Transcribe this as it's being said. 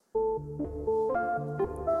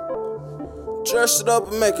Dress it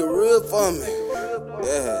up and make it real for me.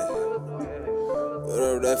 Yeah.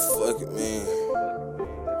 Whatever that fucking mean.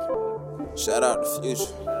 Shout out to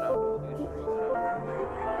Future.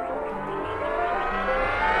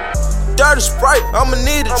 Dirty Sprite, I'ma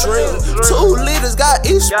need a drink. 2 liters got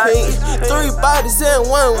each pink. 3 bodies in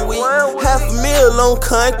 1 week. $500,000 on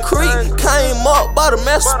concrete. Came up, bought a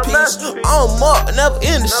masterpiece. I'm up, never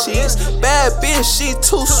in the sheets. Bad bitch, she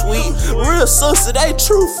too sweet. Real sister, they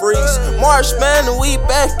true freaks. March man and we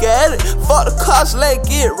back at it. Fuck the cops, let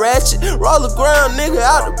get ratchet. Roll the ground, nigga,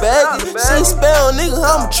 out the bag. She spell, nigga,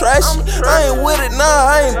 I'm trashy. I ain't with it,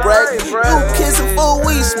 nah, I ain't bragging. You kissing for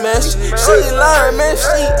we smash. She lying, man,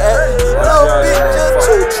 she acting. Little bitch just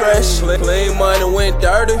too trashy. Clean money went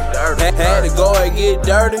dirty. Had to go and get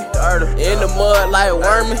dirty. In the mud like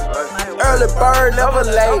wormy. Early bird, never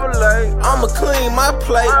late. I'ma clean my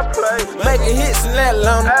plate. Making hits in that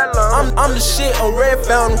long. I'm the shit on Red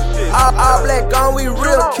Fountain. All black on, we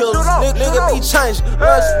real killers. Nigga be changed,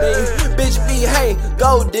 hush nigga. Bitch be hang,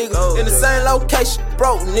 gold digger. In the same location,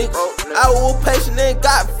 broke niggas. I was patient and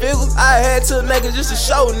got figures. I had to make it just to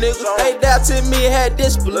show niggas. They doubted me and had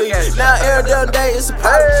disbelief. Now every damn day it's a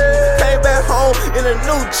apology. Came back home in a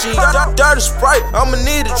new G. Dirty Sprite, I'ma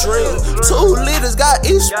need a drink. 2 liters got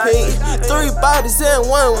each pink. 3 bodies in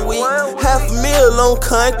 1 week. $500,000 on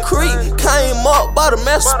concrete. Came up, bought a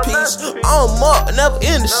masterpiece. I'm up, never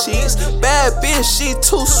in the sheets. Bad bitch, she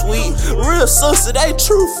too sweet. Real sister, they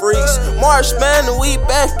true freaks. March man and we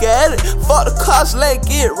back at it. Fuck the cops, let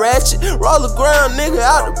get ratchet. Roll the ground, nigga,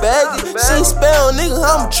 out the bag. She spell, nigga,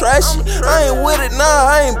 I'm trashy. I ain't with it, nah,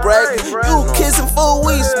 I ain't bragging. You kissing for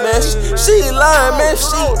we smash. She lying, man,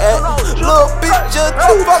 she acting. Little bitch just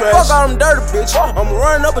too trashy. Fuck all them dirty bitches. I'ma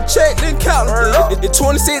run up a check, then count them. In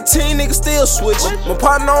 2016, nigga still switching. My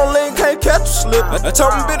partner on lane can't catch a slip. I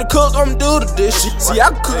told him bit of cook, I'ma do the dish. See, I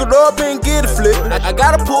can cook it up and get it flipped. I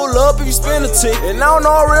gotta pull up if you spend a tick. And I don't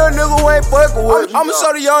know a real nigga who ain't fucking with me. I'ma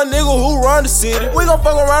show the young nigga who run the city. We gon'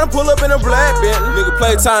 fuck around and pull up in a black Bentley. Nigga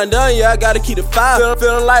play time done, yeah, I gotta keep it 5.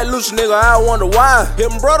 Feeling like Lucha, nigga, I wonder why. Hit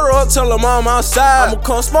my brother up, tell him I'm outside. I'ma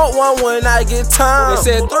come smoke one when I get time. They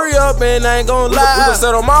said 3 up and I ain't gon' lie. We gon'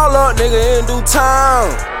 set them all up, nigga, in due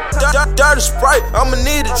time. Dirty Sprite, I'ma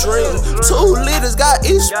need a drink. 2 liters got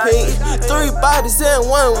each pink. 3 bodies in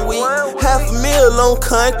 1 week. $500,000 on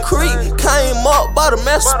concrete. Came up, bought a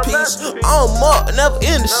masterpiece. I'm up, never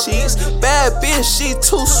in the sheets. Bad bitch, she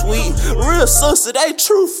too sweet. Real sister, they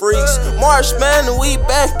true freaks. March man and we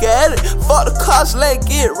back at it. Fuck the cops, let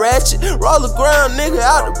get ratchet. Roll the ground, nigga,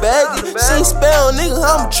 out the bag. She spell, nigga,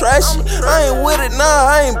 I'm trashy. I ain't with it,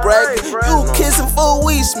 nah, I ain't bragging. You kissing for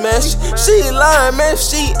we smash. She lying, man,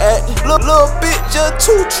 she acting. Little bitch just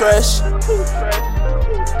too trashy.